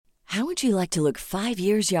How would you like to look 5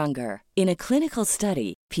 years younger? In a clinical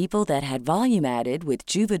study, people that had volume added with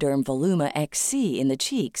Juvederm Voluma XC in the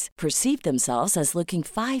cheeks perceived themselves as looking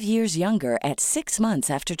 5 years younger at 6 months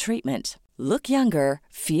after treatment. Look younger,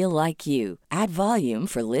 feel like you. Add volume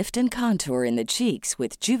for lift and contour in the cheeks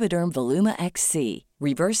with Juvederm Voluma XC.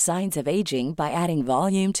 Reverse signs of aging by adding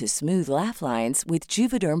volume to smooth laugh lines with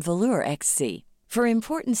Juvederm Volure XC. For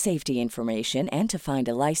important safety information and to find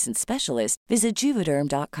a licensed specialist, visit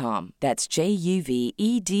Juvederm.com. That's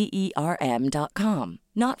JUVEDERM.com.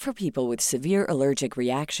 Not for people with severe allergic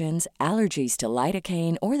reactions, allergies to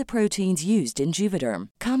lidocaine, or the proteins used in Juvederm.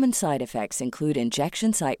 Common side effects include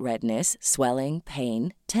injection site redness, swelling,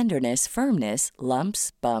 pain, tenderness, firmness,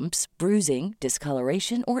 lumps, bumps, bruising,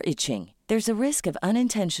 discoloration, or itching. There's a risk of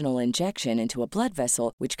unintentional injection into a blood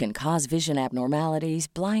vessel, which can cause vision abnormalities,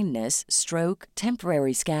 blindness, stroke,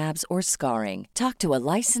 temporary scabs, or scarring. Talk to a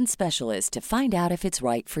licensed specialist to find out if it's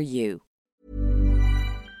right for you.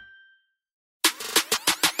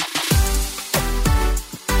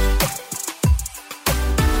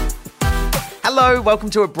 Hello,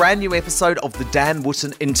 welcome to a brand new episode of the Dan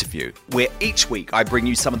Wootton Interview, where each week I bring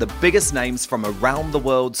you some of the biggest names from around the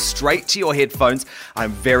world straight to your headphones.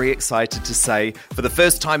 I'm very excited to say, for the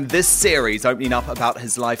first time this series opening up about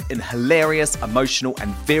his life in hilarious, emotional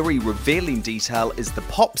and very revealing detail is the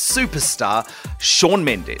pop superstar Shawn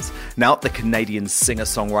Mendes. Now, the Canadian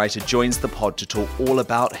singer-songwriter joins the pod to talk all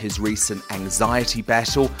about his recent anxiety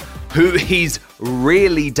battle, who he's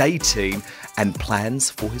really dating, and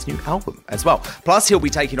plans for his new album as well. Plus, he'll be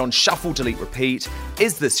taking on Shuffle, Delete, Repeat,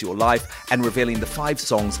 Is This Your Life, and revealing the 5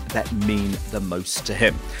 songs that mean the most to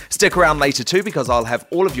him. Stick around later too, because I'll have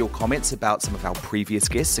all of your comments about some of our previous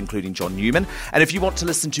guests, including John Newman. And if you want to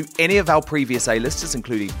listen to any of our previous A-listers,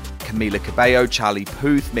 including Camila Cabello, Charlie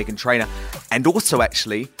Puth, Meghan Trainor, and also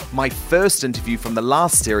actually my first interview from the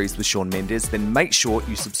last series with Shawn Mendes, then make sure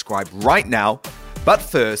you subscribe right now. But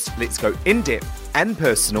first, let's go in-depth and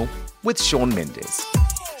personal with Shawn Mendes.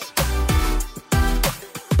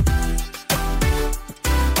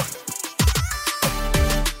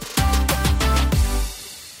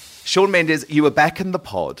 Shawn Mendes, you are back in the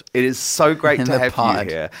pod. It is so great to have you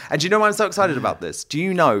here. And do you know why I'm so excited about this? Do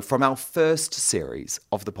you know, from our first series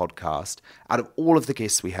of the podcast, out of all of the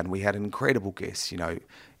guests we had incredible guests, you know,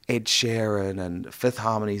 Ed Sheeran and Fifth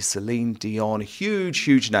Harmony, Celine Dion,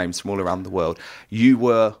 huge names from all around the world. You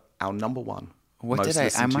were our number one. What did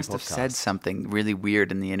I must have said something really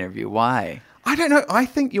weird in the interview. Why? I don't know. I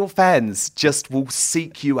think your fans just will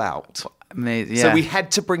seek you out. Amazing. Yeah. So we had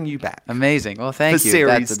to bring you back. Amazing. Well, thank you.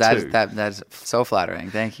 That's so flattering.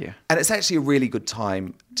 Thank you. And it's actually a really good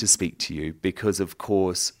time to speak to you because, of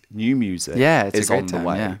course, new music is on the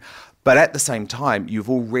way. Yeah. But at the same time, you've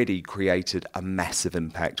already created a massive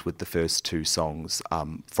impact with the first 2 songs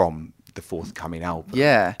from the forthcoming album.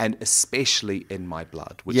 Yeah. And especially In My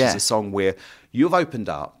Blood, which is a song where you've opened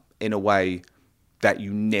up in a way that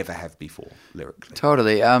you never have before, lyrically.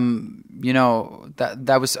 Totally. You know,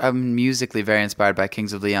 that was musically very inspired by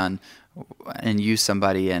Kings of Leon and You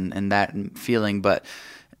Somebody and that feeling. But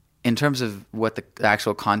in terms of what the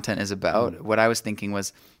actual content is about, what I was thinking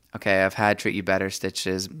was, okay, I've had Treat You Better,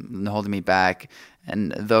 Stitches, Holding Me Back,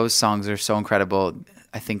 and those songs are so incredible.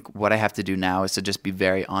 I think what I have to do now is to just be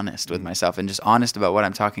very honest with myself and just honest about what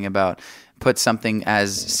I'm talking about. Put something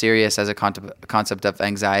as serious as a concept of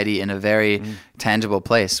anxiety in a very tangible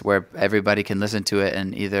place where everybody can listen to it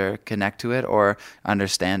and either connect to it or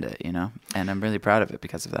understand it, you know? And I'm really proud of it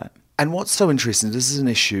because of that. And what's so interesting, this is an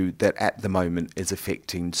issue that at the moment is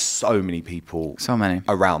affecting so many people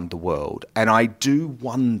around the world. And I do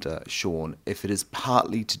wonder, Shawn, if it is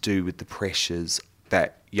partly to do with the pressures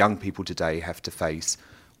that young people today have to face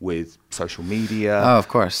with social media. Oh, of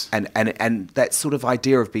course. And that sort of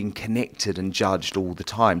idea of being connected and judged all the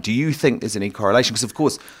time. Do you think there's any correlation? Because, of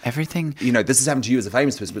course, everything... You know, this has happened to you as a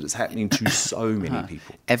famous person, but it's happening to so many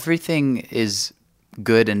people. Everything is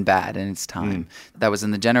good and bad in its time. That was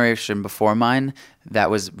in the generation before mine. That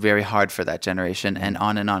was very hard for that generation, and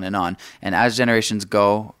on and on and on. And as generations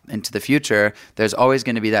go into the future, there's always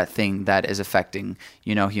going to be that thing that is affecting,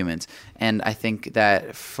 you know, humans. And I think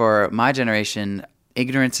that for my generation,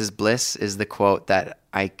 ignorance is bliss is the quote that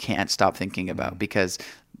I can't stop thinking about, because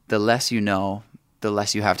the less you know, the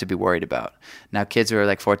less you have to be worried about. Now, kids who are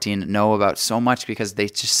like 14 know about so much because they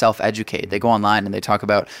just self-educate. They go online and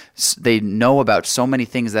they know about so many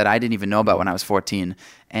things that I didn't even know about when I was 14.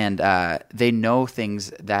 And they know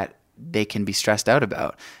things that they can be stressed out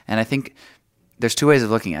about. And I think there's 2 ways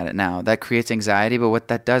of looking at it now. That creates anxiety, but what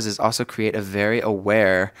that does is also create a very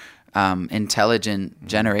aware, intelligent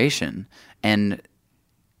generation. And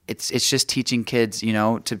it's just teaching kids, you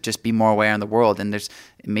know, to just be more aware in the world. And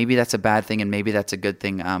maybe that's a bad thing and maybe that's a good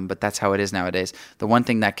thing, but that's how it is nowadays. The one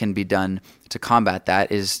thing that can be done to combat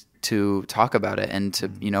that is to talk about it and to,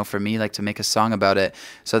 you know, for me, like to make a song about it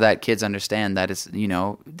so that kids understand that it's, you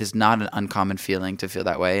know, there's not an uncommon feeling to feel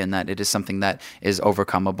that way and that it is something that is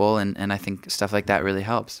overcomeable. And I think stuff like that really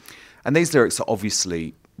helps. And these lyrics are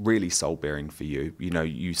obviously really soul-bearing for you. You know,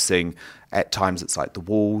 you sing, at times it's like the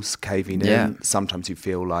walls caving in. Sometimes you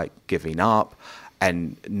feel like giving up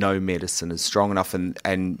and no medicine is strong enough,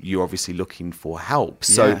 and you're obviously looking for help.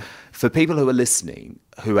 So for people who are listening,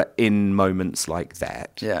 who are in moments like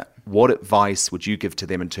that, what advice would you give to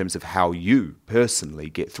them in terms of how you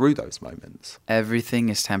personally get through those moments? Everything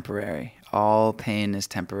is temporary. All pain is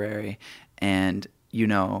temporary. And, you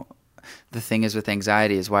know, the thing is with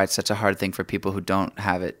anxiety is why it's such a hard thing for people who don't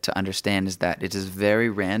have it to understand is that it is very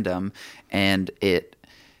random and it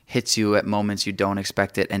hits you at moments you don't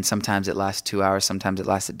expect it, and sometimes it lasts 2 hours, sometimes it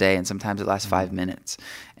lasts a day, and sometimes it lasts 5 minutes.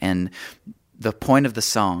 And the point of the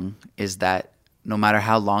song is that no matter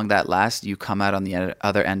how long that lasts, you come out on the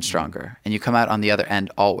other end stronger, and you come out on the other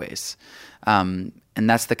end always. And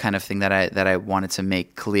that's the kind of thing that I wanted to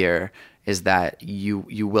make clear, is that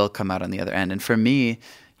you will come out on the other end. And for me,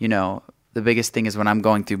 you know, the biggest thing is when I'm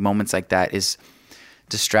going through moments like that is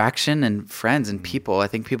distraction and friends and people. I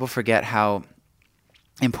think people forget how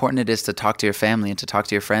important it is to talk to your family and to talk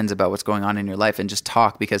to your friends about what's going on in your life, and just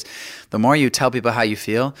talk, because the more you tell people how you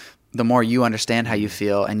feel, the more you understand how you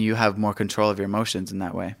feel, and you have more control of your emotions in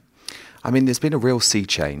that way. I mean, there's been a real sea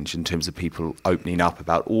change in terms of people opening up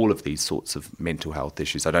about all of these sorts of mental health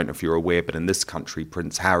issues. I don't know if you're aware, but in this country,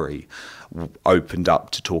 Prince Harry opened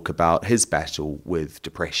up to talk about his battle with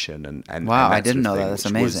depression and wow, and I didn't know that. That's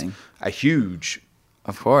amazing. Was a huge,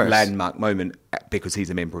 of course, landmark moment, because he's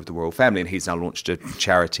a member of the royal family, and he's now launched a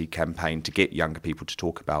charity campaign to get younger people to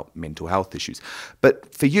talk about mental health issues.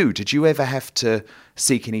 But for you, did you ever have to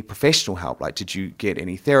seek any professional help? Like, did you get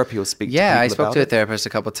any therapy or speak to people about it? Yeah, I spoke to a therapist a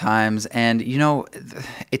couple of times, and, you know,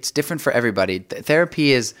 it's different for everybody.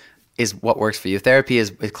 Therapy is what works for you. Therapy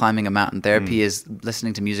is climbing a mountain. Therapy is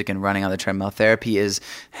listening to music and running on the treadmill. Therapy is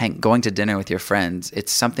going to dinner with your friends.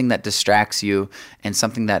 It's something that distracts you and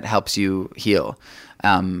something that helps you heal.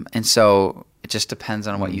 And so it just depends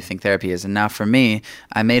on what you think therapy is. And now for me,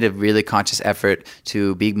 I made a really conscious effort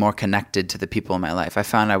to be more connected to the people in my life. I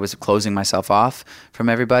found I was closing myself off from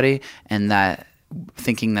everybody, and that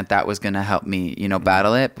thinking that was going to help me, you know,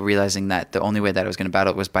 battle it, but realizing that the only way that I was going to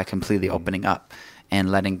battle it was by completely opening up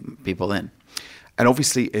and letting people in. And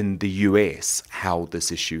obviously in the US, how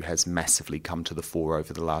this issue has massively come to the fore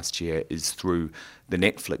over the last year is through the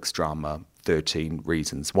Netflix drama 13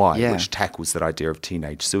 Reasons Why, which tackles that idea of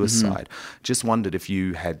teenage suicide. Just wondered if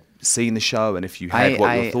you had seen the show, and if you had,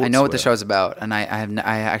 what your thoughts were. I know what the show's about, and I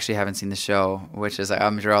actually haven't seen the show, which is,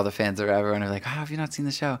 I'm sure all the fans or everyone are like, oh, have you not seen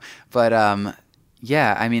the show? But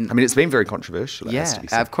yeah, I mean, it's been very controversial. It has to be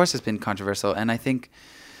said. Of course it's been controversial, and I think,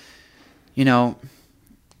 you know,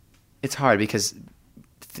 it's hard because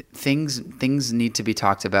things need to be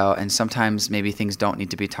talked about, and sometimes maybe things don't need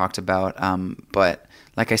to be talked about. But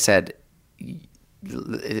like I said,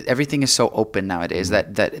 everything is so open nowadays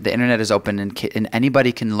that the internet is open, and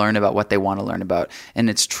anybody can learn about what they want to learn about. And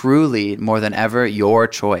it's truly, more than ever, your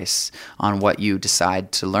choice on what you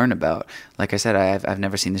decide to learn about. Like I said, I've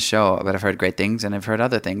never seen the show, but I've heard great things, and I've heard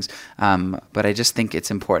other things. But I just think it's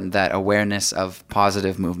important that awareness of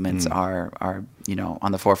positive movements are, you know,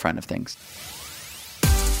 on the forefront of things.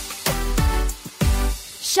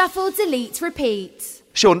 Shuffle, delete, repeat.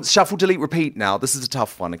 Shawn, shuffle, delete, repeat now. This is a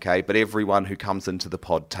tough one, okay? But everyone who comes into the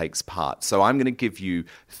pod takes part. So I'm going to give you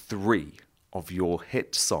 3 of your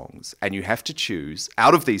hit songs, and you have to choose,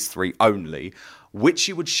 out of these 3 only, which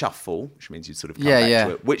you would shuffle, which means you'd sort of come back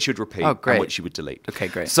to it, which you'd repeat, and which you would delete. Okay,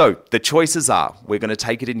 great. So the choices are, we're going to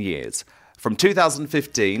take it in years. From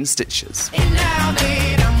 2015, Stitches. And now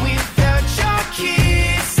that I'm without your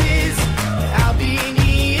kisses, I'll be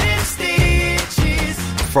needing stitches.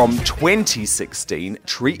 From 2016,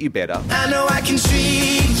 Treat You Better. I know I can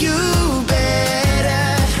treat you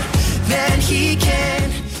better than he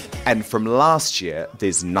can. And from last year,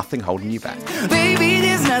 There's Nothing Holding You Back. Baby,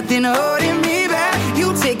 there's nothing holding me back.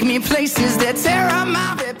 You take me places that tear up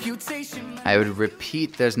my reputation. I would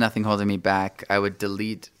repeat There's Nothing Holding Me Back. I would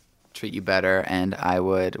delete Treat You Better, and I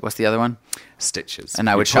would, what's the other one? Stitches. And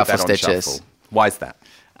I would shuffle Stitches. Shuffle. Why is that?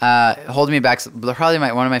 Holding Me Back's probably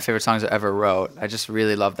one of my favorite songs I ever wrote. I just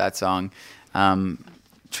really love that song.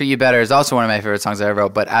 Treat You Better is also one of my favorite songs I ever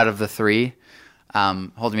wrote, but out of the 3,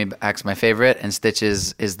 Holding Me Back's my favorite, and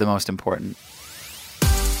Stitches is the most important.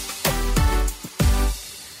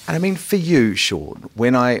 And I mean, for you, Shawn,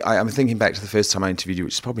 when I'm thinking back to the first time I interviewed you,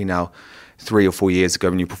 which is probably now 3 or 4 years ago,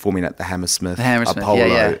 when you were performing at the Hammersmith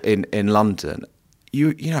Apollo in London.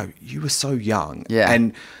 You were so young. Yeah.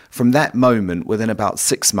 And from that moment, within about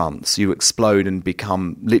 6 months, you explode and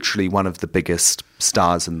become literally one of the biggest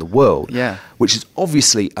stars in the world. Yeah. Which is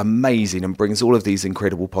obviously amazing and brings all of these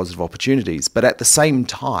incredible positive opportunities. But at the same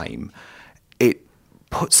time, it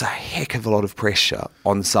puts a heck of a lot of pressure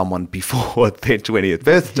on someone before their 20th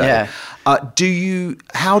birthday. Yeah.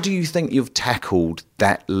 How do you think you've tackled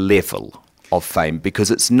that level of fame?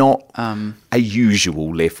 Because it's not a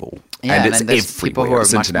usual level. Yeah, and it's there's everywhere. people who are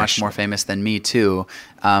It's much more famous than me too,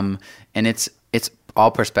 and it's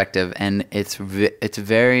all perspective, and it's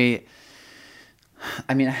very.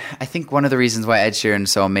 I mean, I think one of the reasons why Ed Sheeran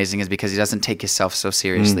is so amazing is because he doesn't take himself so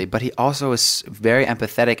seriously, but he also is very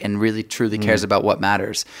empathetic and really truly cares about what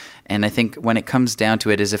matters. And I think when it comes down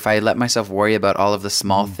to it is if I let myself worry about all of the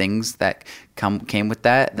small things that came with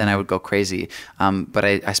that, then I would go crazy. But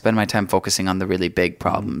I spend my time focusing on the really big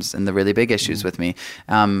problems and the really big issues with me.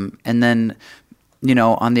 And then,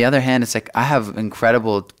 on the other hand, it's like I have an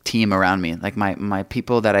incredible team around me. Like my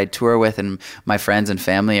people that I tour with and my friends and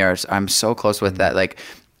family I'm so close with that. Like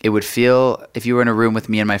it would feel, if you were in a room with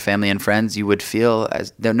me and my family and friends, you would feel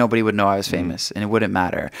as though nobody would know I was famous, and it wouldn't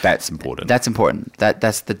matter. That's important. That's important.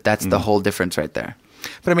 That's the whole difference right there.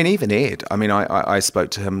 But I mean, even Ed, I spoke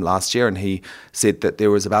to him last year and he said that there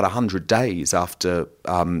was about 100 days after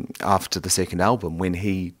the second album when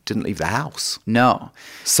he didn't leave the house. No.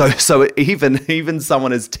 So even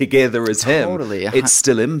someone as together as Totally. him, it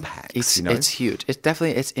still impacts, It's huge. It's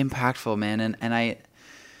impactful, man. And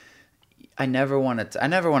I never want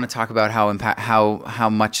to talk about how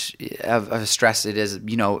much of a stress it is,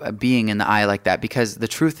 being in the eye like that, because the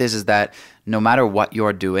truth is that no matter what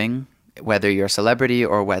you're doing, whether you're a celebrity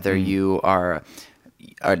or whether you are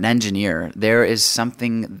an engineer, there is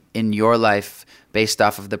something in your life based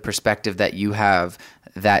off of the perspective that you have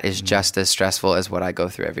that is just as stressful as what I go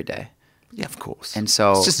through every day. Yeah, of course. And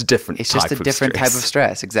so it's just a different type of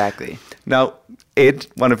stress. Exactly. Now, Ed,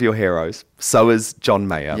 one of your heroes, so is John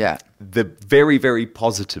Mayer. Yeah. The very, very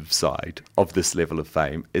positive side of this level of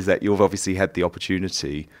fame is that you've obviously had the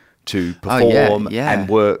opportunity to perform and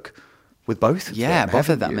work with both of them. Yeah, both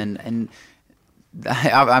of them. And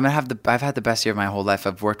I've had the best year of my whole life.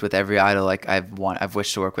 I've worked with every idol like I've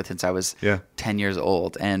wished to work with since I was 10 years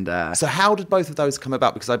old. And so how did both of those come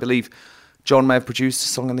about? Because I believe John may have produced a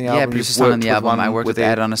song on the album. Yeah, produced a song on the album. I worked with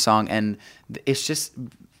Ed on a song, and it's just,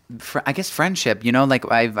 I guess, friendship. Like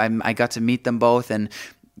I got to meet them both, and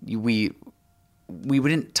we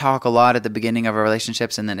didn't talk a lot at the beginning of our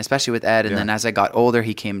relationships, and then especially with Ed, and then as I got older,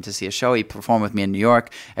 he came to see a show. He performed with me in New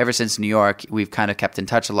York. Ever since New York, we've kind of kept in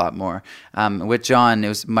touch a lot more. With John, it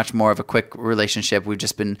was much more of a quick relationship. We've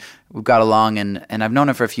got along, and I've known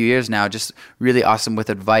him for a few years now. Just really awesome with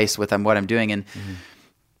advice with what I'm doing, and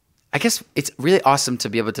I guess it's really awesome to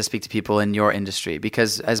be able to speak to people in your industry,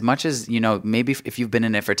 because as much as, maybe if you've been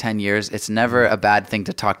in it for 10 years, it's never a bad thing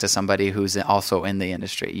to talk to somebody who's also in the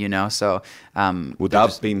industry, So,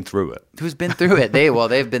 they've been through it. Who's been through it? They've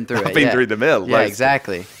been through it. I've been through the mill. Yeah,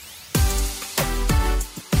 exactly.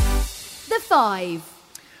 The 5.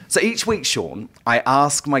 So each week, Shawn, I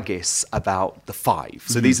ask my guests about the 5.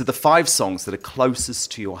 So these are the 5 songs that are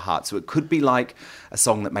closest to your heart. So it could be like a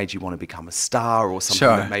song that made you want to become a star, or something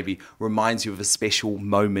that maybe reminds you of a special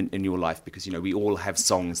moment in your life, because, we all have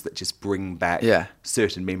songs that just bring back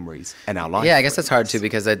certain memories in our life. Yeah, I guess that's hard too,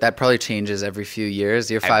 because that probably changes every few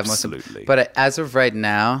years. Your 5 Absolutely. But as of right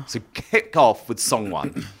now... So kick off with song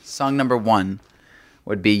 1. Song number 1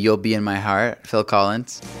 would be You'll Be in My Heart, Phil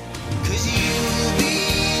Collins. 'Cause you'll be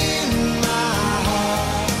in my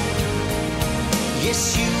heart.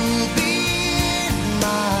 Yes, you'll be in my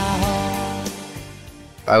heart.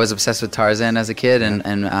 I was obsessed with Tarzan as a kid,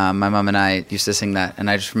 and my mom and I used to sing that, and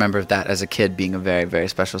I just remember that as a kid being a very, very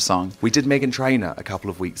special song. We did Meghan Trainor a couple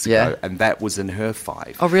of weeks ago, and that was in her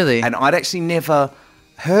 5. Oh, really? And I'd actually never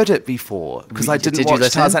heard it before, because I didn't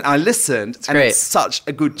watch Tarzan. I listened, and it's such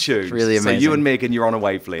a good tune. It's really amazing. So you and Megan, you're on a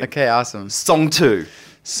wavelength. Okay, awesome. Song 2.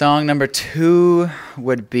 Song number 2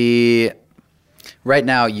 would be, right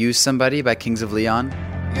now, Use Somebody by Kings of Leon.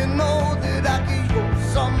 You know that I can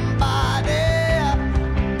use somebody.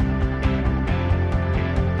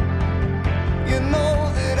 You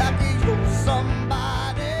know that I can use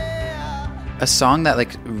somebody. A song that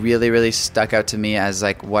really, really stuck out to me as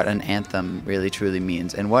what an anthem really truly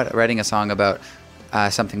means, and what writing a song about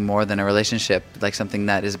something more than a relationship, like something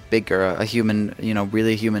that is bigger, a human,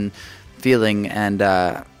 really human feeling, and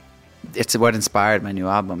it's what inspired my new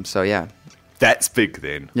album. So yeah. That's big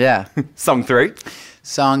then. Yeah. Song 3.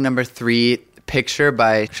 Song number 3, Picture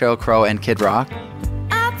by Sheryl Crow and Kid Rock.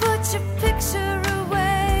 I put your picture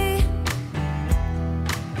away.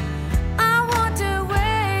 I wonder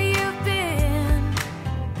where you've been.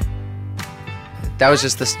 That was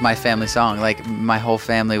just my family song. Like, my whole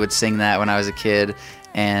family would sing that when I was a kid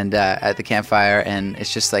and at the campfire, and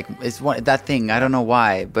it's just like, that thing, I don't know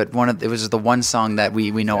why, but it was the one song that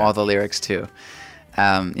we know all the lyrics to.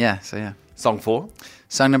 Yeah. Song 4.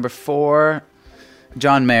 Song number 4,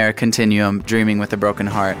 John Mayer, Continuum, Dreaming with a Broken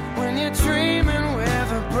Heart. When you're dreaming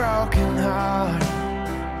with a broken heart,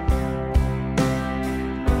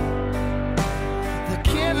 the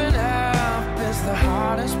giving up is the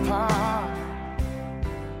hardest part.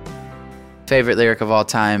 Favorite lyric of all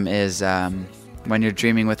time is, when you're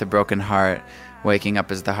dreaming with a broken heart, waking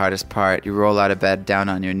up is the hardest part. You roll out of bed, down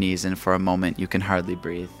on your knees, and for a moment you can hardly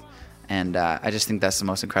breathe. And I just think that's the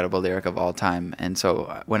most incredible lyric of all time. And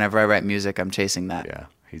so whenever I write music, I'm chasing that. Yeah,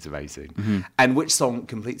 he's amazing. And which song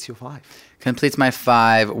completes your 5? Completes my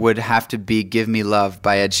 5 would have to be Give Me Love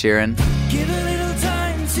by Ed Sheeran. Give a little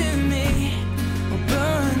time to me. We'll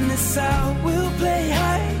burn this out. We'll play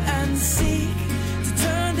hide and seek to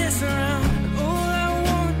turn this around. All I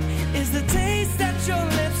want is the taste that your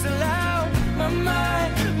lips allow. My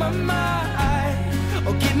mind.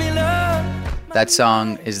 Oh, give me love. That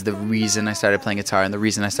song is the reason I started playing guitar and the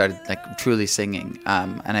reason I started like truly singing.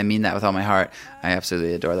 And I mean that with all my heart. I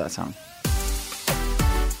absolutely adore that song.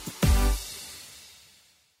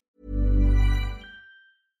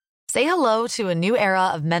 Say hello to a new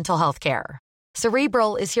era of mental health care.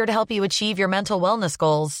 Cerebral is here to help you achieve your mental wellness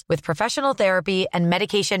goals with professional therapy and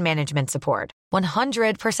medication management support.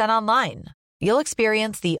 100% online. You'll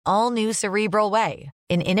experience the all-new Cerebral Way,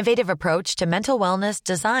 an innovative approach to mental wellness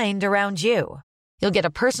designed around you. You'll get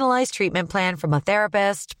a personalized treatment plan from a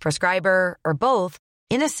therapist, prescriber, or both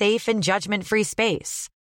in a safe and judgment-free space.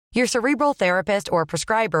 Your Cerebral therapist or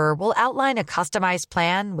prescriber will outline a customized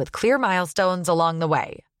plan with clear milestones along the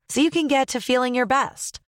way, so you can get to feeling your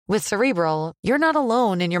best. With Cerebral, you're not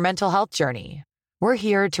alone in your mental health journey. We're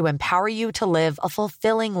here to empower you to live a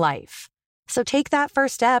fulfilling life. So take that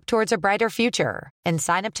first step towards a brighter future and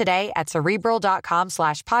sign up today at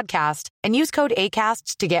Cerebral.com/podcast and use code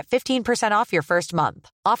ACAST to get 15% off your first month.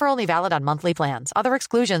 Offer only valid on monthly plans. Other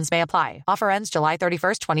exclusions may apply. Offer ends July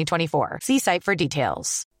 31st, 2024. See site for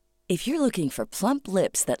details. If you're looking for plump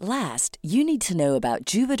lips that last, you need to know about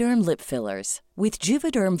Juvederm lip fillers. With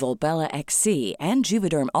Juvederm Volbella XC and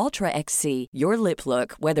Juvederm Ultra XC, your lip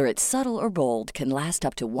look, whether it's subtle or bold, can last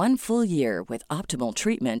up to 1 full year with optimal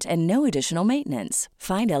treatment and no additional maintenance.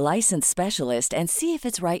 Find a licensed specialist and see if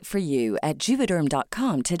it's right for you at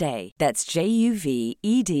Juvederm.com today. That's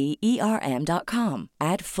JUVEDERM.com.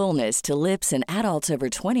 Add fullness to lips in adults over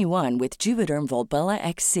 21 with Juvederm Volbella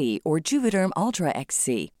XC or Juvederm Ultra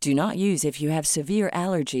XC. Do not use if you have severe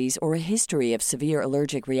allergies or a history of severe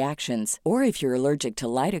allergic reactions, or if you're allergic to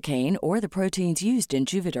lidocaine or the proteins used in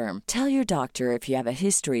Juvederm. Tell your doctor if you have a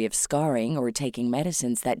history of scarring or taking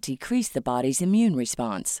medicines that decrease the body's immune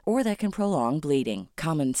response or that can prolong bleeding.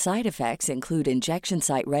 Common side effects include injection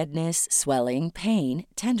site redness, swelling, pain,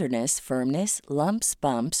 tenderness, firmness, lumps,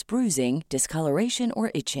 bumps, bruising, discoloration,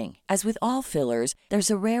 or itching. As with all fillers,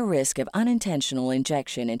 there's a rare risk of unintentional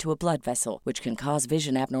injection into a blood vessel, which can cause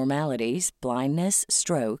vision abnormalities, blindness,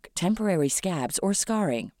 stroke, temporary scabs, or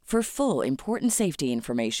scarring. For full important safety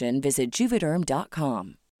information, visit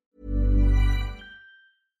Juvederm.com.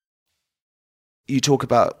 You talk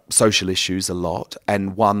about social issues a lot,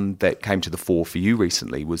 and one that came to the fore for you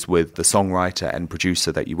recently was with the songwriter and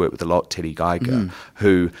producer that you work with a lot, Teddy Geiger,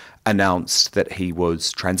 who announced that he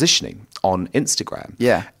was transitioning on Instagram.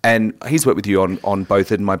 Yeah. And he's worked with you on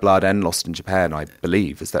both In My Blood and Lost in Japan, I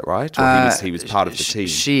believe. Is that right? Or he was part of the team.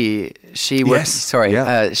 She worked, Yes. sorry.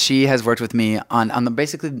 Yeah. She has worked with me on the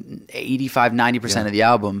basically 85-90% of the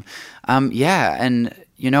album. And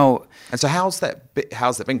you know, and so how's that been?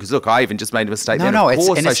 Because look, I even just made a mistake.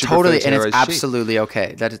 It's totally, and it's absolutely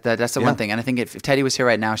okay. That's the one thing. And I think if Teddy was here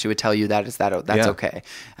right now, she would tell you that's okay.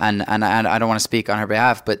 And I don't want to speak on her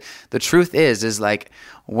behalf, but the truth is like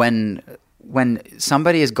when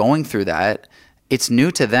somebody is going through that, it's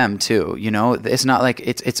new to them too. You know, it's not like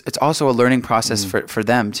it's also a learning process for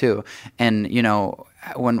them too. And you know,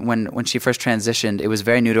 when she first transitioned, it was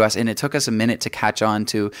very new to us, and it took us a minute to catch on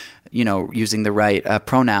to, you know, using the right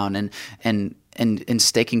pronoun and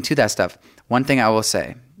staking to that stuff. One thing I will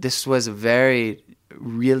say, this was a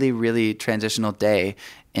really, really transitional day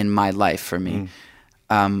in my life for me.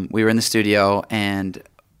 We were in the studio, and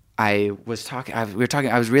I was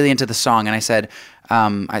really into the song, and I said,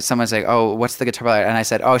 someone's like, oh, what's the guitar player? And I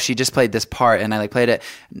said, oh, she just played this part, and I played it,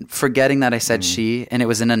 forgetting that I said she, and it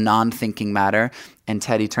was in a non-thinking matter. And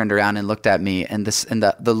Teddy turned around and looked at me, and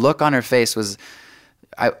the look on her face was,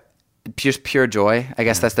 pure joy. I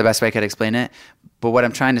guess that's the best way I could explain it. But what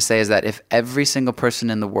I'm trying to say is that if every single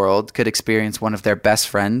person in the world could experience one of their best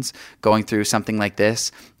friends going through something like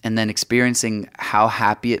this, and then experiencing how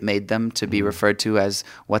happy it made them to be referred to as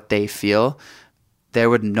what they feel,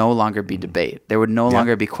 there would no longer be debate. There would no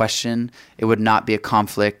longer be question. It would not be a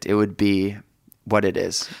conflict. It would be what it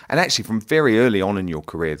is. And actually, from very early on in your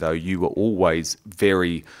career, though, you were always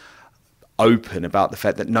very open about the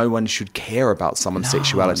fact that no one should care about someone's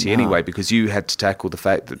sexuality anyway, because you had to tackle the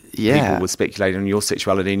fact that people were speculating on your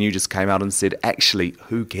sexuality, and you just came out and said, actually,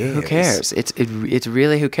 who cares? Who cares? It's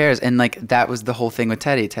really who cares? And like, that was the whole thing with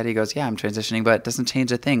Teddy. Teddy goes, yeah, I'm transitioning, but it doesn't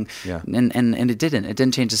change a thing. Yeah. And it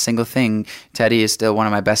didn't change a single thing. Teddy is still one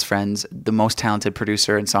of my best friends, the most talented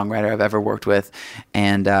producer and songwriter I've ever worked with,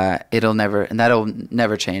 and that'll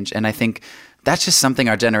never change. And I think that's just something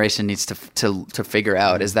our generation needs to figure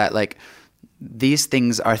out, is that like, these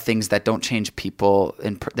things are things that don't change people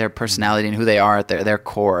in their personality and who they are at their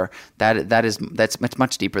core. That's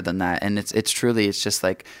much deeper than that. And it's truly just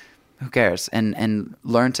like, who cares? And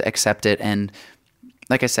learn to accept it. And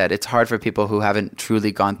like I said, it's hard for people who haven't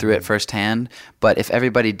truly gone through it firsthand. But if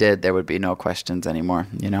everybody did, there would be no questions anymore,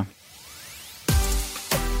 you know?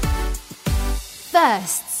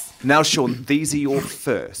 Firsts. Now, Shawn, these are your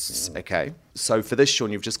firsts, okay? So for this,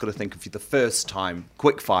 Shawn, you've just got to think of the first time,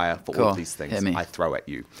 quick fire for all of these things I throw at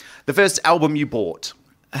you. The first album you bought.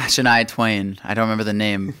 Shania Twain. I don't remember the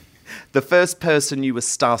name. The first person you were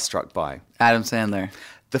starstruck by. Adam Sandler.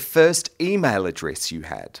 The first email address you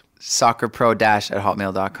had.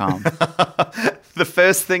 soccerpro@hotmail.com. The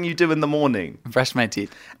first thing you do in the morning. Brush my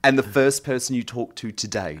teeth. And the first person you talk to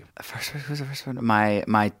today. Who's the first one?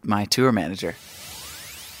 My tour manager.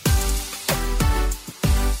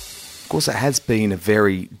 Of course, it has been a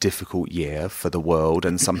very difficult year for the world,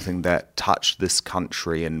 and something that touched this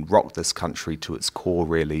country and rocked this country to its core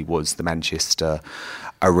really was the Manchester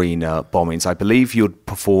Arena bombings. I believe you'd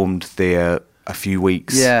performed there a few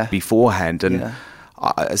weeks beforehand, and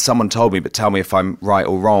someone told me, but tell me if I'm right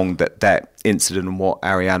or wrong, that incident and what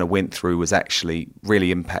Ariana went through was actually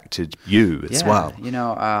really impacted you as well. You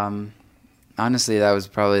know, honestly, that was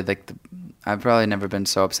probably like I've probably never been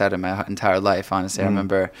so upset in my entire life, honestly. I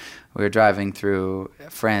remember we were driving through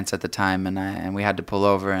France at the time, and we had to pull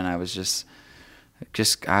over, and I was just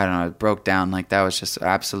I don't know, it broke down. Like, that was just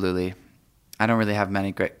absolutely, I don't really have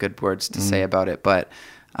many good words to say about it, but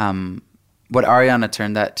what Ariana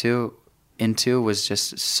turned that into was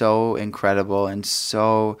just so incredible and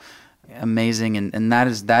so amazing, and that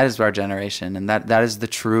is our generation, and that is the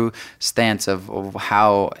true stance of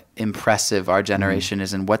how impressive our generation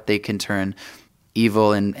is, and what they can turn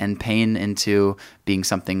evil and pain into being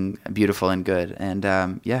something beautiful and good. And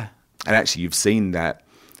and actually you've seen that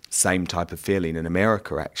same type of feeling in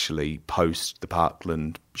America, actually, post the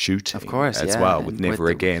Parkland shooting, of course, as well, with Never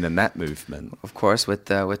Again and that movement. Of course, with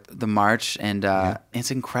the march, and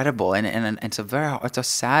it's incredible, and it's a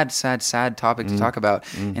sad topic to talk about,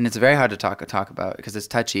 and it's very hard to talk about because it's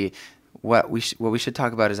touchy. What we should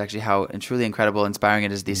talk about is actually how truly incredible, inspiring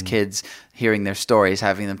it is, these kids hearing their stories,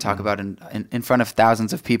 having them talk about in front of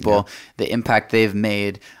thousands of people, the impact they've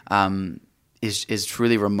made. Is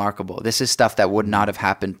truly remarkable. This is stuff that would not have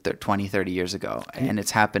happened 20, 30 years ago, and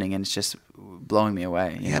it's happening, and it's just blowing me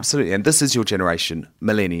away. You know? Absolutely. And this is your generation,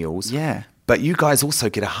 millennials. Yeah. But you guys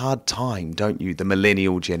also get a hard time, don't you? The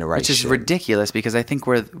millennial generation. Which is ridiculous, because I think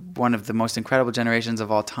we're one of the most incredible generations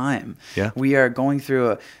of all time. Yeah. We are going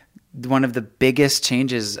through one of the biggest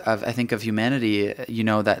changes of humanity, you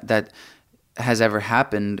know, that has ever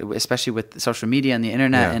happened, especially with social media and the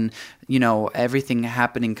internet, and you know, everything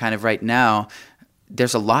happening kind of right now.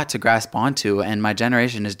 There's a lot to grasp onto, and my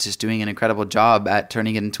generation is just doing an incredible job at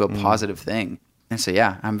turning it into a positive thing. And so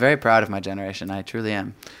I'm very proud of my generation. I truly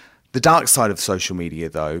am. The dark side of social media,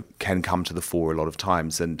 though, can come to the fore a lot of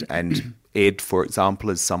times, and Ed, for example,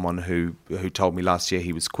 is someone who told me last year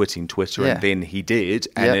he was quitting Twitter, and then he did,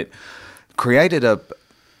 and it created a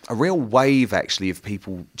real wave, actually, of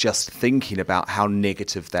people just thinking about how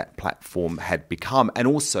negative that platform had become. And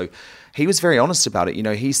also, he was very honest about it. You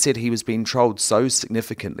know, he said he was being trolled so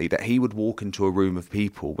significantly that he would walk into a room of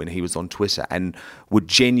people when he was on Twitter and would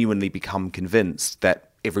genuinely become convinced that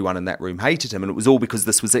everyone in that room hated him, and it was all because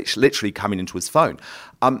this was literally coming into his phone.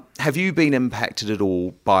 Have you been impacted at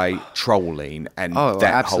all by trolling and that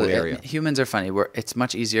absolutely. whole area? Humans are funny. It's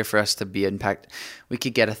much easier for us to be impacted. We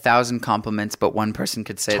could get 1,000 compliments, but one person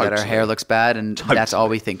could say that our hair looks bad, and that's all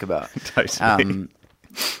we think about. Totally.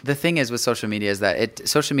 The thing is with social media is that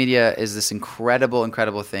social media is this incredible,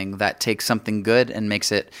 incredible thing that takes something good and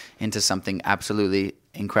makes it into something absolutely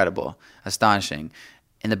incredible, astonishing,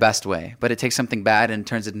 in the best way. But it takes something bad and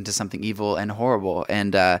turns it into something evil and horrible.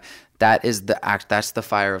 And that's the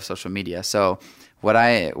fire of social media. So what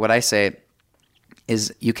I say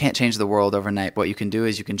is you can't change the world overnight. What you can do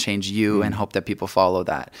is you can change you and hope that people follow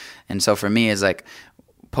that. And so for me, is like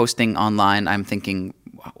posting online, I'm thinking,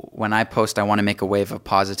 when I post, I want to make a wave of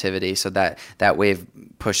positivity so that wave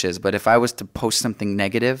pushes. But if I was to post something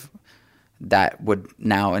negative, that would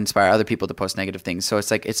now inspire other people to post negative things. So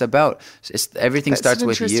everything starts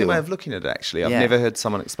with you. That's an interesting way of looking at it, actually. I've never heard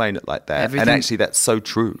someone explain it like that. And actually, that's so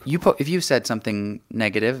true. If you said something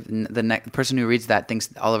negative, the person who reads that thinks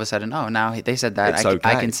all of a sudden, oh, now they said that.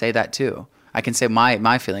 I can say that too. I can say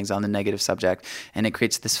my feelings on the negative subject, and it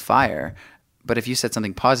creates this fire. But if you said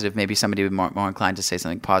something positive, maybe somebody would be more inclined to say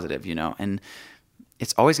something positive, and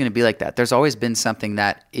it's always going to be like that. There's always been something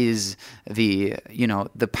that is the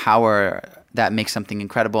power that makes something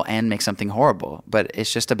incredible and makes something horrible. But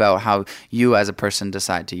it's just about how you as a person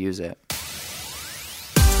decide to use it.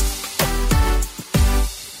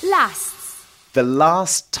 The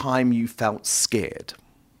last time you felt scared?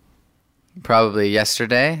 Probably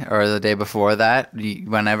yesterday or the day before that,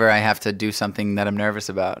 whenever I have to do something that I'm nervous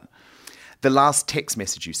about. The last text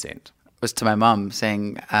message you sent? Was to my mom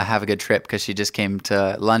saying, have a good trip, because she just came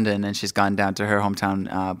to London and she's gone down to her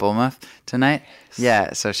hometown, Bournemouth, tonight. Yes.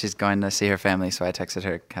 Yeah, so she's going to see her family, so I texted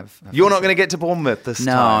her. You're not going to get to Bournemouth this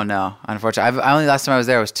time? No, unfortunately. Last time I was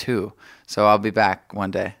there was 2, so I'll be back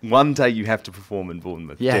one day. One day you have to perform in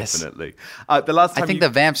Bournemouth, yes. Definitely. The last time I think the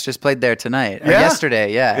Vamps just played there tonight, or yeah?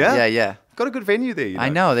 Yesterday, yeah. Got a good venue there, I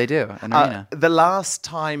know, they do, an arena. The last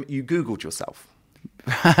time you Googled yourself?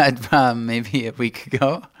 Maybe a week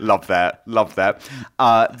ago. Love that.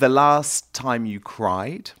 The last time you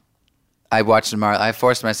cried? I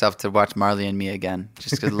forced myself to watch Marley and Me again,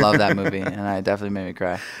 just because I love that movie, and it definitely made me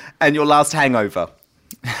cry. And your last hangover?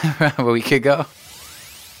 A week ago.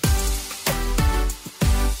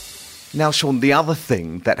 Now, Shawn, the other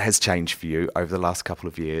thing that has changed for you over the last couple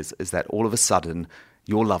of years is that all of a sudden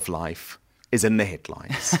your love life is in the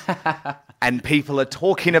headlines. And people are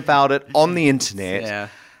talking about it on the internet. Yeah.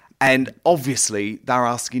 And obviously, they're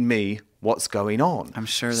asking me what's going on. I'm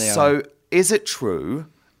sure they are. So, is it true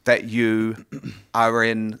that you are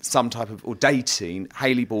in some type of, or dating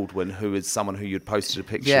Hailey Baldwin, who is someone who you'd posted a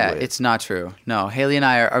picture with? Yeah, it's not true. No, Hailey and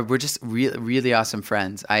I we're just really, really awesome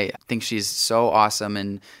friends. I think she's so awesome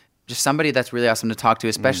and just somebody that's really awesome to talk to,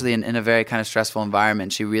 especially in a very kind of stressful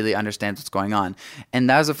environment. She really understands what's going on. And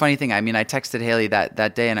that was a funny thing. I mean, I texted Hailey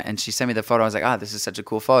that day and she sent me the photo. I was like, this is such a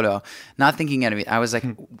cool photo. Not thinking anything. I was like,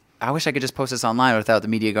 I wish I could just post this online without the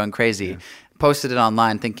media going crazy. Yeah. Posted it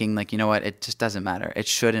online thinking like, you know what? It just doesn't matter. It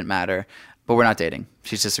shouldn't matter. But we're not dating.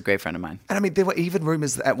 She's just a great friend of mine. And I mean, there were even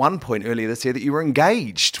rumors at one point earlier this year that you were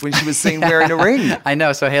engaged when she was seen wearing a ring. I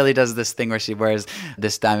know. So Hailey does this thing where she wears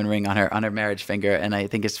this diamond ring on her marriage finger, and I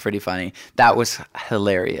think it's pretty funny. That was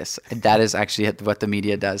hilarious. That is actually what the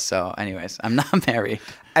media does. So anyways, I'm not married.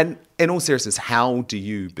 And in all seriousness, how do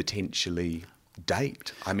you potentially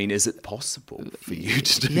date? I mean, is it possible for you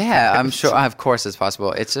to do that? I'm sure. Of course it's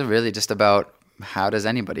possible. It's really just about how does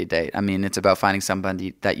anybody date? I mean, it's about finding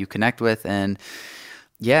somebody that you connect with. And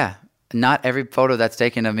yeah, not every photo that's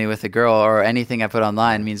taken of me with a girl or anything I put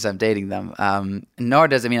online means I'm dating them. Nor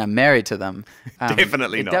does it mean I'm married to them.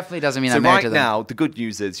 Definitely not. It definitely doesn't mean I'm married to them. So right now, the good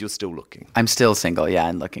news is you're still looking. I'm still single,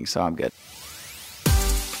 and looking, so I'm good.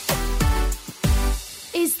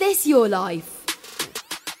 Is this your life?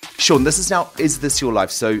 Shawn, is this your life?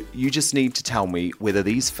 So you just need to tell me whether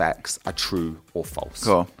these facts are true or false.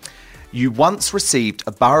 Cool. You once received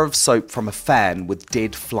a bar of soap from a fan with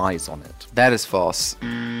dead flies on it. That is false.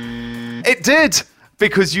 It did,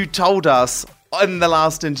 because you told us in the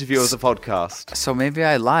last interview of the podcast. So maybe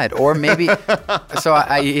I lied, or maybe so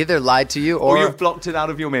I either lied to you, or you've blocked it out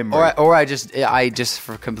of your memory, or I just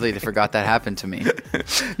completely forgot that happened to me.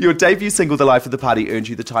 Your debut single, "The Life of the Party," earned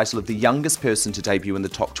you the title of the youngest person to debut in the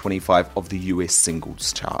top 25 of the US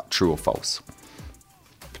singles chart. True or false?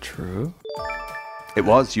 True. It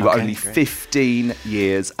was. You were only great. 15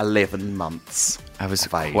 years, 11 months. I was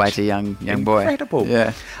of age. quite a young boy. Incredible.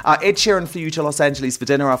 Yeah. Ed Sheeran flew you to Los Angeles for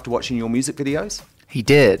dinner after watching your music videos. He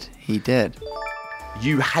did.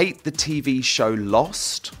 You hate the TV show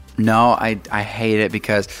Lost. No, I hate it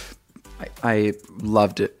because I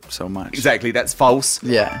loved it so much. Exactly, that's false.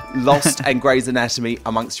 Yeah. Lost and Grey's Anatomy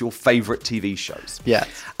amongst your favourite TV shows. Yeah.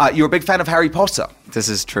 You're a big fan of Harry Potter. This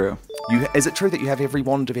is true. Is it true that you have every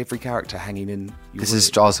wand of every character hanging in your This room?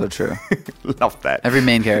 is also true. Love that. Every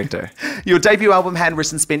main character. Your debut album,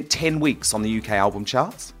 Handwritten, spent 10 weeks on the UK album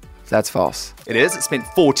charts. That's false. It is. It spent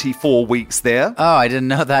 44 weeks there. Oh, I didn't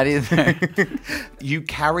know that either. You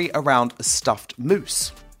carry around a stuffed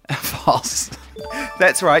moose. False.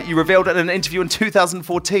 That's right. You revealed in an interview in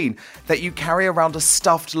 2014 that you carry around a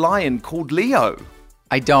stuffed lion called Leo.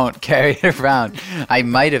 I don't carry it around. I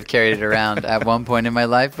might have carried it around at one point in my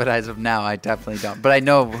life, but as of now, I definitely don't. But I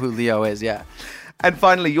know who Leo is, yeah. And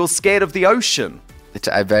finally, you're scared of the ocean. It's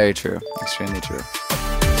very true. Extremely true.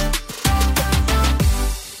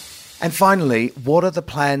 And finally, what are the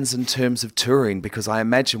plans in terms of touring? Because I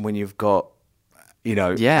imagine when you've got,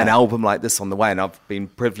 an album like this on the way, and I've been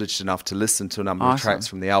privileged enough to listen to a number of tracks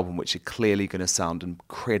from the album, which are clearly going to sound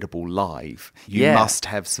incredible live. You must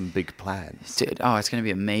have some big plans. Dude, it's going to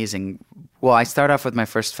be amazing. Well, I start off with my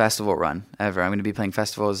first festival run ever. I'm going to be playing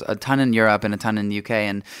festivals, a ton in Europe and a ton in the UK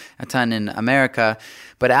and a ton in America.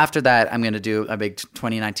 But after that, I'm going to do a big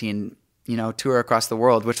 2019, tour across the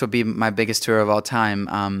world, which will be my biggest tour of all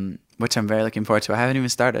time, which I'm very looking forward to. I haven't even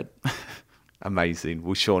started. Amazing.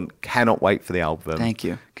 Well, Shawn, cannot wait for the album. Thank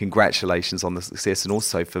you. Congratulations on the success and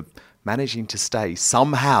also for managing to stay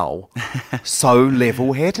somehow so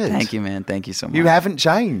level-headed. Thank you, man. Thank you so much. You haven't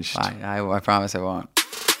changed. I promise I won't.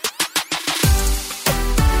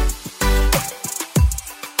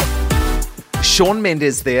 Shawn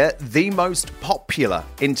Mendes there, the most popular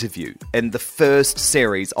interview in the first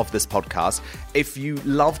series of this podcast. If you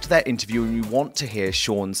loved that interview and you want to hear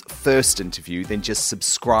Shawn's first interview, then just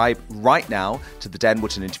subscribe right now to the Dan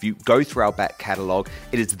Wootton interview. Go through our back catalogue.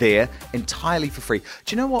 It is there entirely for free.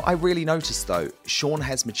 Do you know what I really noticed though? Shawn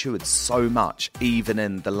has matured so much, even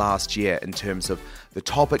in the last year, in terms of the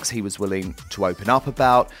topics he was willing to open up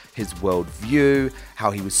about, his worldview, how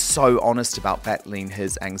he was so honest about battling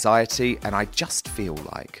his anxiety. And I just feel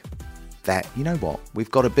like that, you know what, we've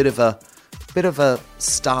got a bit of a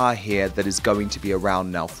star here that is going to be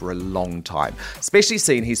around now for a long time, especially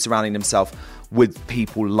seeing he's surrounding himself with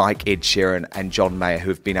people like Ed Sheeran and John Mayer who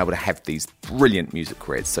have been able to have these brilliant music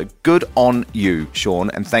careers. So good on you, Shawn,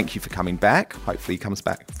 and thank you for coming back. Hopefully he comes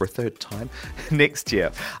back for a third time next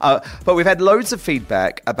year. But we've had loads of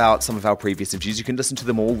feedback about some of our previous interviews. You can listen to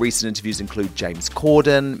them all. Recent interviews include James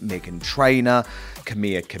Corden, Meghan Trainor,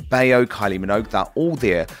 Camila Cabello, Kylie Minogue. They're all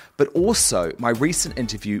there. But also my recent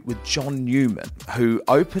interview with John Newman, who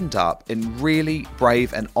opened up in really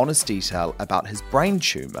brave and honest detail about his brain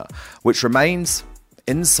tumour, which remains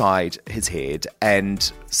inside his head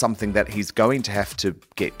and something that he's going to have to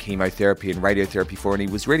get chemotherapy and radiotherapy for. And he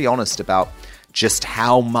was really honest about just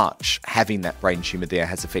how much having that brain tumour there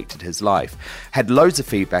has affected his life. Had loads of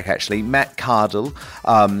feedback, actually. Matt Cardle,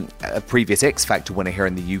 a previous X Factor winner here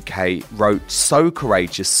in the UK, wrote, "So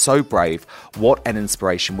courageous, so brave, what an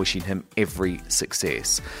inspiration, wishing him every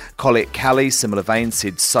success." Colette Kelly, similar vein,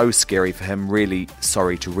 said, "So scary for him, really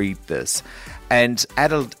sorry to read this." And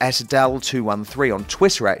Adele213 on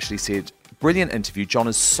Twitter actually said, "Brilliant interview. John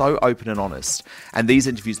is so open and honest, and these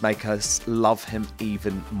interviews make us love him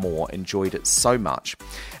even more. Enjoyed it so much."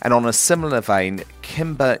 And on a similar vein,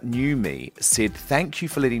 Kimber Newme said, "Thank you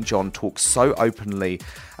for letting John talk so openly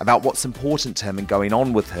about what's important to him and going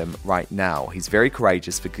on with him right now. He's very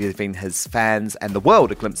courageous for giving his fans and the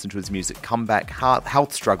world a glimpse into his music, comeback,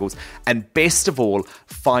 health struggles, and best of all,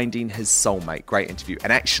 finding his soulmate." Great interview.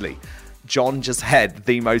 And actually, John just had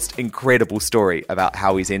the most incredible story about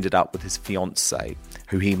how he's ended up with his fiancée,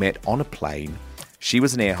 who he met on a plane. She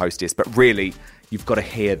was an air hostess, but really, you've got to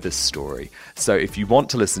hear this story. So if you want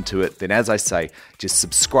to listen to it, then as I say, just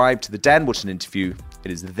subscribe to the Dan Wootton interview.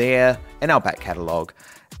 It is there in our back catalogue.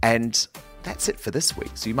 And that's it for this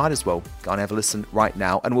week. So you might as well go and have a listen right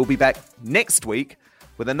now. And we'll be back next week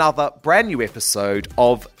with another brand new episode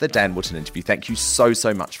of the Dan Wootton interview. Thank you so,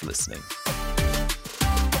 so much for listening.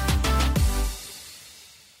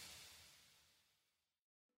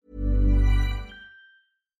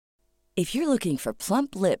 If you're looking for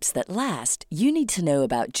plump lips that last, you need to know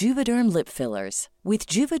about Juvederm lip fillers. With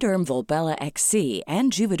Juvederm Volbella XC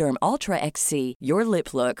and Juvederm Ultra XC, your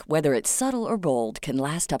lip look, whether it's subtle or bold, can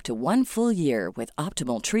last up to 1 full year with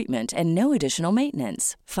optimal treatment and no additional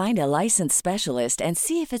maintenance. Find a licensed specialist and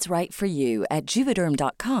see if it's right for you at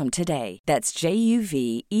Juvederm.com today. That's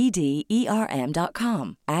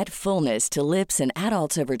JUVEDERM.com. Add fullness to lips in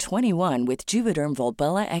adults over 21 with Juvederm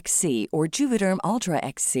Volbella XC or Juvederm Ultra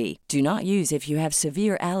XC. Do Do not use if you have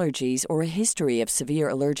severe allergies or a history of severe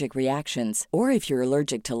allergic reactions, or if you're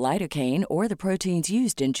allergic to lidocaine or the proteins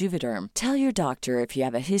used in Juvederm. Tell your doctor if you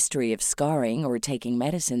have a history of scarring or taking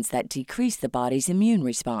medicines that decrease the body's immune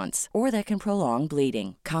response or that can prolong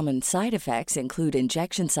bleeding. Common side effects include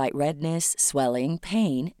injection site redness, swelling,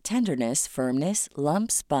 pain, tenderness, firmness,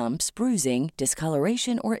 lumps, bumps, bruising,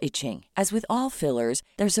 discoloration, or itching. As with all fillers,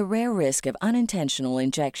 there's a rare risk of unintentional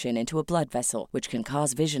injection into a blood vessel, which can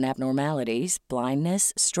cause vision abnormalities,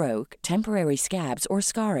 blindness, stroke, temporary scabs, or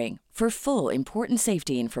scarring. For full, important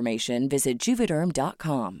safety information, visit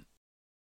Juvederm.com.